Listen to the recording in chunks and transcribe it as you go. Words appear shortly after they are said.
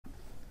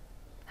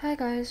Hi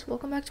guys,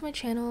 welcome back to my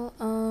channel.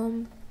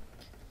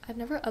 I've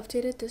never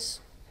updated this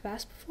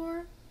fast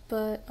before,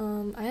 but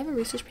I have a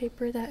research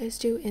paper that is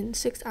due in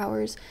 6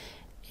 hours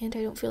and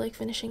I don't feel like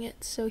finishing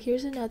it. So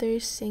here's another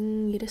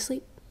sing you to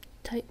sleep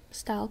type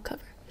style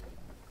cover.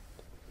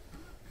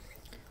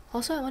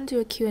 Also, I want to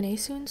do a Q&A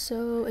soon,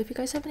 so if you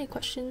guys have any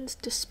questions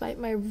despite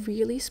my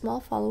really small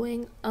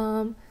following,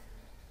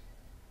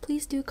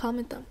 please do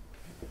comment them.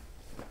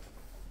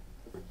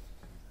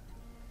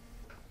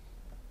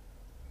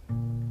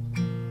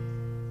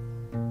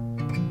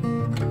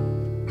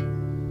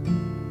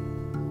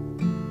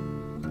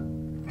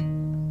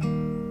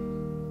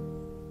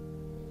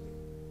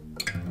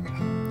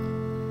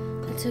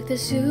 I took the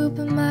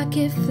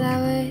supermarket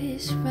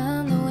flowers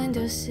from the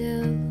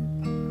windowsill,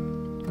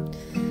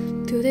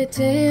 threw the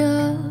day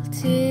old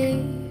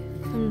tea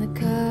from the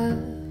cup,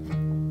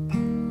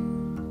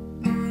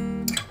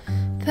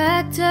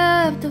 packed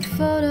up the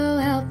photo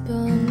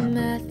album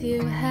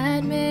Matthew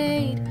had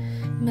made,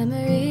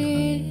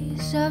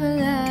 memories of a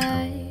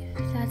life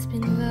that's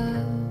been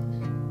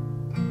loved.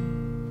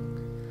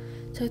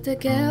 Took the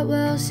get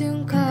well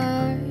soon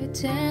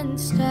cards and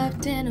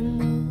stuffed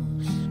animals,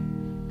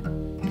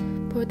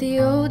 poured the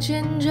old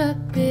ginger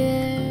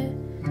beer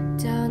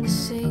down the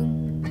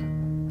sink.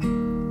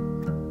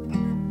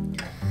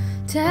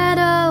 Dad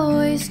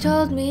always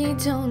told me,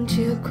 don't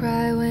you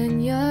cry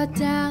when you're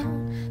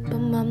down, but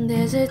Mom,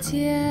 there's a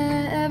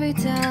tear every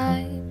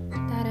time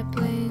that I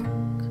blink.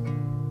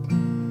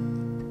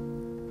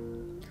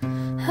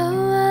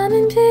 Oh, I'm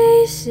in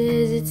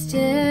pieces, it's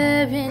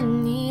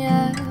tearing me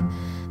up,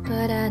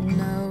 but I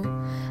know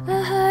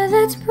a heart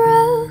that's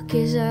broke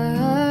is a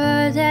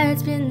heart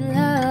that's been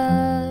loved.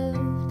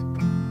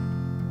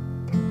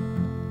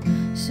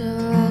 So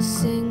I'll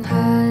sing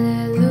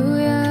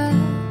hallelujah.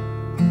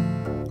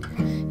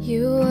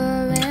 You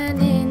were an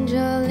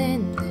angel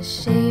in the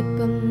shape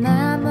of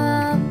my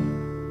mom.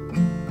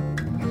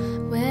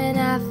 When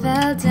I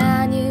fell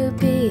down, you'd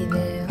be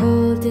there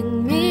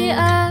holding me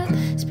up.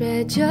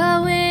 Spread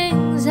your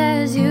wings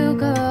as you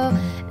go,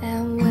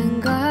 and when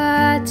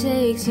God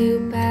takes you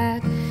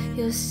back,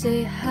 you'll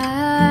say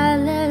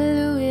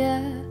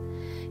hallelujah,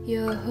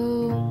 you're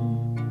home.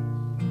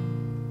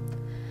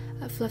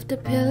 I fluffed the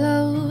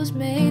pillows,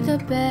 made the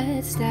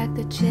bed, stacked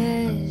the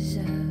chairs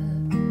up,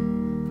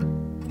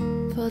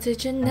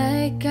 folded your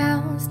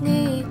nightgowns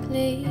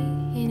neatly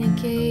in a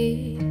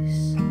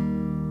case.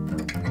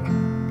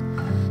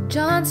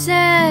 John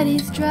said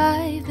he's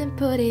drive, then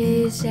put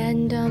his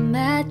hand on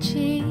my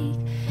cheek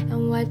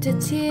and wiped a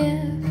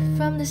tear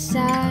from the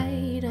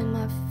side of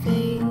my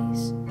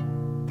face.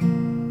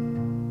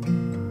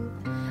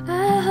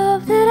 I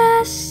hope that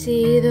I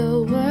see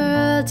the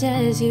world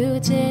as you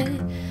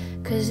did,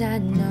 'cause I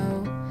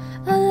know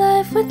a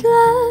life with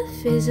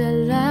love is a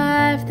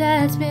life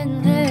that's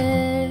been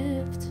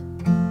lived.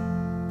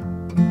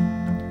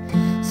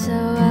 So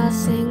I'll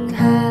sing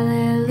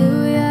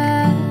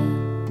hallelujah.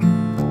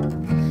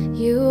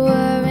 You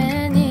were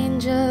an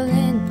angel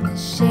in the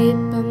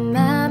shape of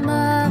my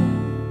mom.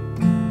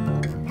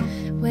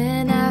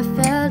 When I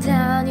fell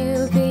down,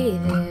 you'd be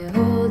there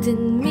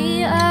holding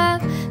me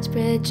up.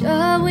 Spread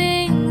your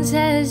wings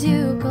as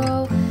you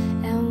go,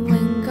 and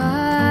when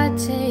God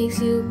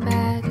takes you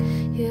back,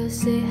 you'll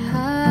say